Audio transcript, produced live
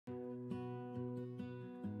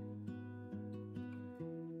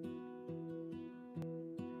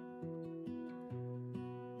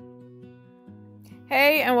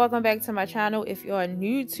Hey, and welcome back to my channel. If you're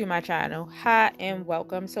new to my channel, hi and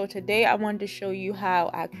welcome. So today I wanted to show you how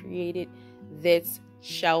I created this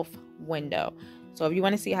shelf window. So if you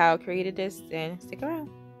want to see how I created this, then stick around.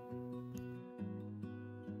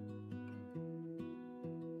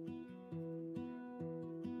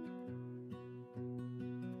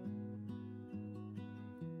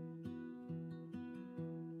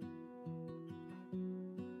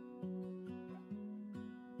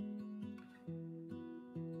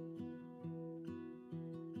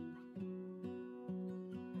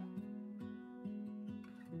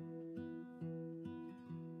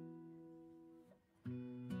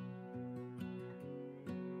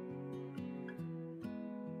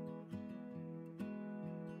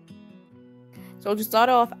 So to start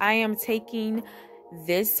off, I am taking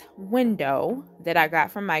this window that I got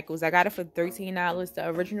from Michael's. I got it for $13. The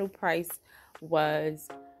original price was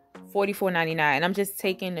 $44.99. And I'm just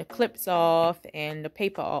taking the clips off and the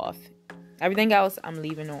paper off. Everything else I'm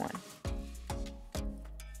leaving on.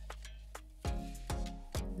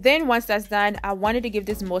 Then once that's done, I wanted to give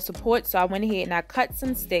this more support, so I went ahead and I cut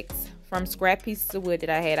some sticks from scrap pieces of wood that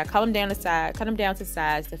I had. I cut them down to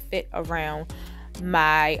size to fit around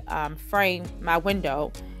my frame, my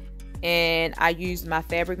window, and I used my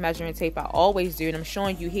fabric measuring tape. I always do, and I'm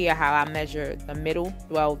showing you here how I measure the middle,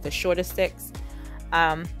 well, the shorter sticks,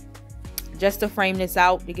 just to frame this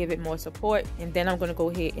out to give it more support. And then I'm going to go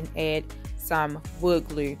ahead and add some wood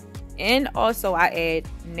glue, and also I add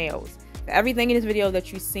nails. For everything in this video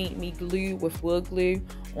that you seen me glue with wood glue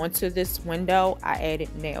onto this window, I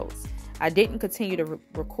added nails. I didn't continue to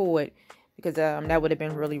record because that would have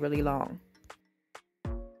been really long.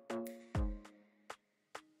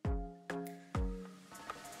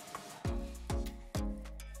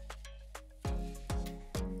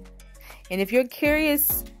 And if you're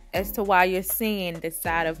curious as to why you're seeing the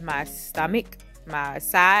side of my stomach, my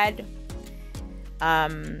side,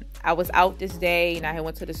 I was out this day and I had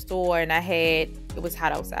went to the store and it was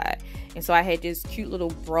hot outside. And so I had this cute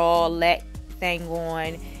little bralette thing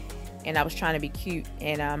on and I was trying to be cute.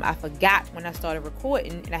 And I forgot when I started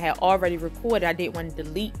recording, and I had already recorded. I didn't want to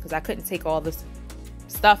delete because I couldn't take all this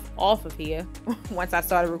stuff off of here once I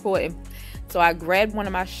started recording. So I grabbed one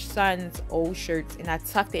of my son's old shirts and I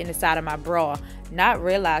tucked it in the side of my bra, not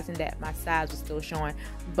realizing that my sides were still showing.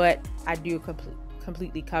 But I do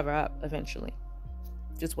completely cover up eventually.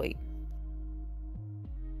 Just wait.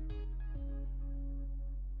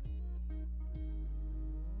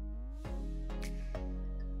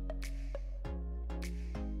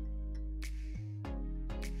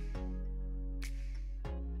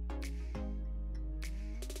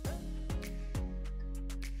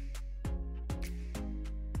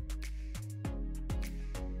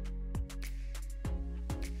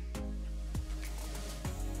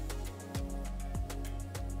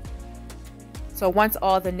 So once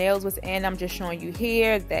all the nails was in, I'm just showing you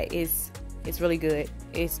here that it's really good.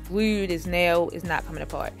 It's glued, it's nailed, it's not coming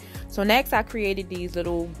apart. So next I created these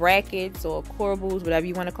little brackets or corbels, whatever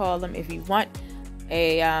you want to call them. If you want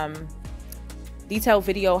a detailed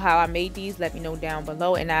video how I made these, let me know down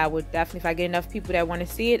below, and I would definitely, if I get enough people that want to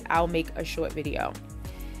see it, I'll make a short video.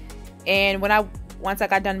 And once I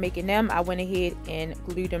got done making them, I went ahead and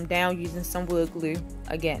glued them down using some wood glue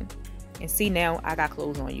again. And see, now I got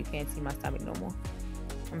clothes on. You can't see my stomach no more.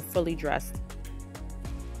 I'm fully dressed.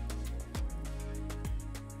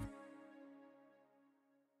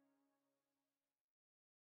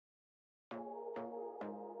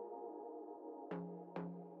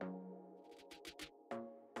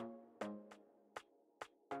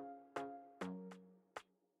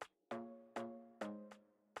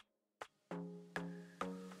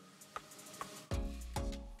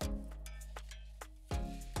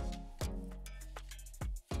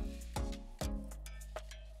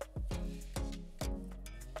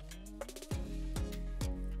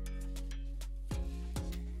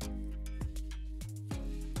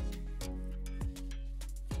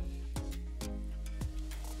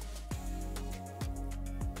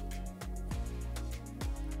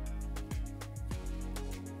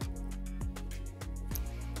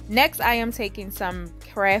 Next, I am taking some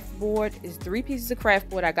craft board. It's 3 pieces of craft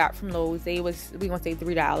board I got from Lowe's. We're gonna say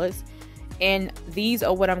 $3. And these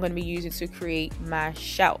are what I'm gonna be using to create my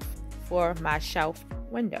shelf for my shelf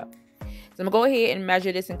window. So I'm gonna go ahead and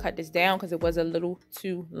measure this and cut this down because it was a little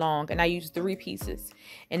too long. And I used 3 pieces.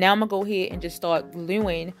 And now I'm gonna go ahead and just start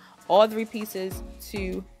gluing all 3 pieces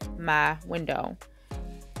to my window.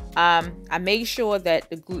 I made sure that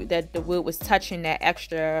the wood was touching that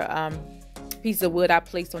extra piece of wood I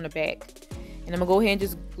placed on the back. And I'm gonna go ahead and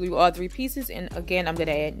just glue all 3 pieces, and again I'm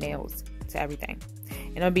gonna add nails to everything.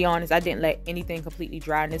 And I'll be honest, I didn't let anything completely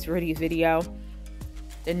dry in this video.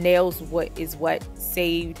 The nails is what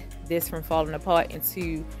saved this from falling apart,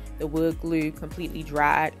 into the wood glue completely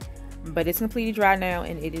dried. But it's completely dry now,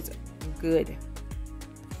 and it is good.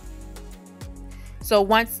 So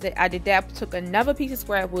once I did that, I took another piece of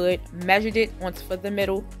scrap wood, measured it once for the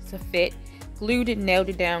middle to fit, glued it, nailed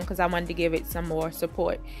it down because I wanted to give it some more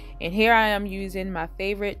support. And here I am using my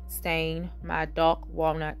favorite stain, my dark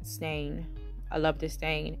walnut stain. I love this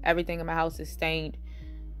stain. Everything in my house is stained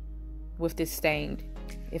with this stain,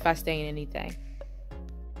 if I stain anything.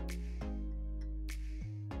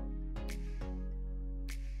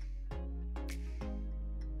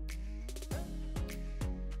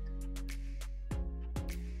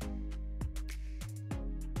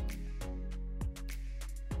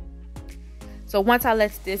 So once I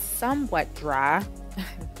let this somewhat dry,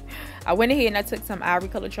 I went ahead and I took some ivory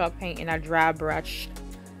color chalk paint and I dry brushed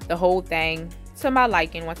the whole thing to my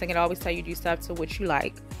liking. Once again, I always tell you, do stuff to what you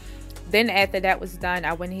like. Then after that was done,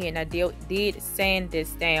 I went ahead and I did sand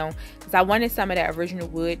this down because I wanted some of that original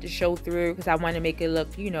wood to show through, because I wanted to make it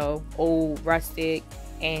look, you know, old, rustic,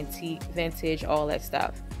 antique, vintage, all that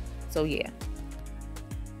stuff. So yeah.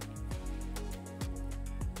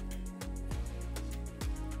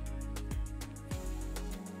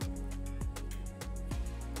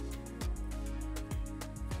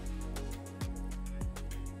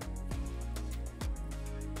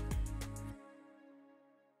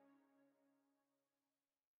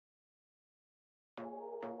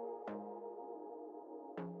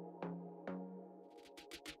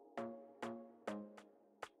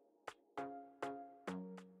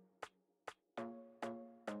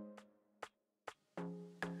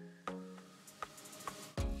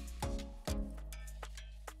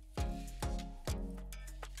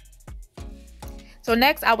 So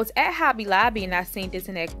next, I was at Hobby Lobby and I seen this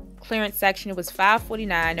in that clearance section. It was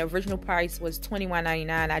 $5.49. The original price was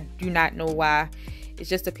 $21.99. I do not know why. It's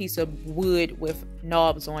just a piece of wood with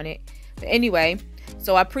knobs on it. But anyway,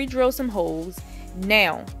 so I pre-drilled some holes.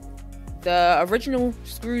 Now, the original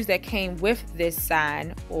screws that came with this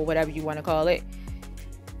sign, or whatever you want to call it,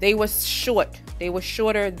 they were short. They were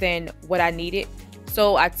shorter than what I needed.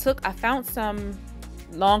 So I found some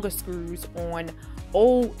longer screws on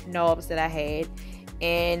old knobs that I had,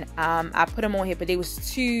 and I put them on here, but they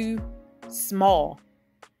was too small.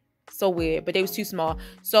 So weird, but they was too small.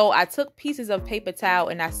 So I took pieces of paper towel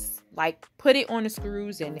and I like put it on the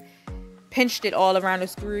screws and pinched it all around the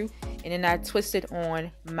screw, and then I twisted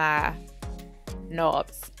on my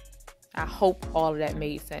knobs. I hope all of that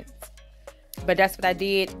made sense, but that's what I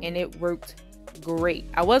did, and it worked great.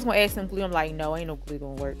 I was gonna add some glue. I'm like, no, ain't no glue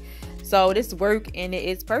gonna work. So this worked, and it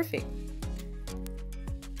is perfect.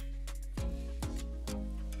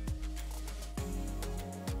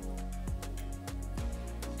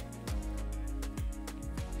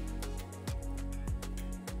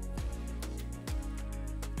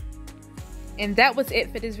 And that was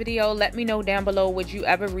it for this video. Let me know down below, would you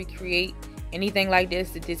ever recreate anything like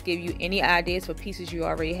this to just give you any ideas for pieces you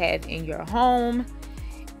already have in your home?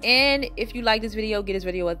 And if you like this video, give this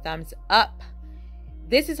video a thumbs up.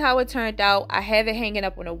 This is how it turned out. I have it hanging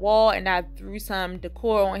up on the wall, and I threw some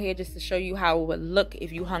decor on here just to show you how it would look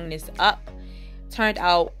if you hung this up. Turned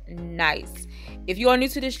out nice. If you are new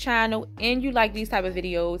to this channel and you like these type of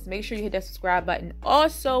videos, make sure you hit that subscribe button.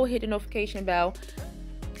 Also hit the notification bell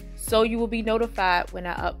so you will be notified when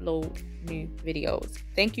I upload new videos.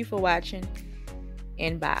 Thank you for watching,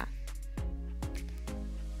 and bye.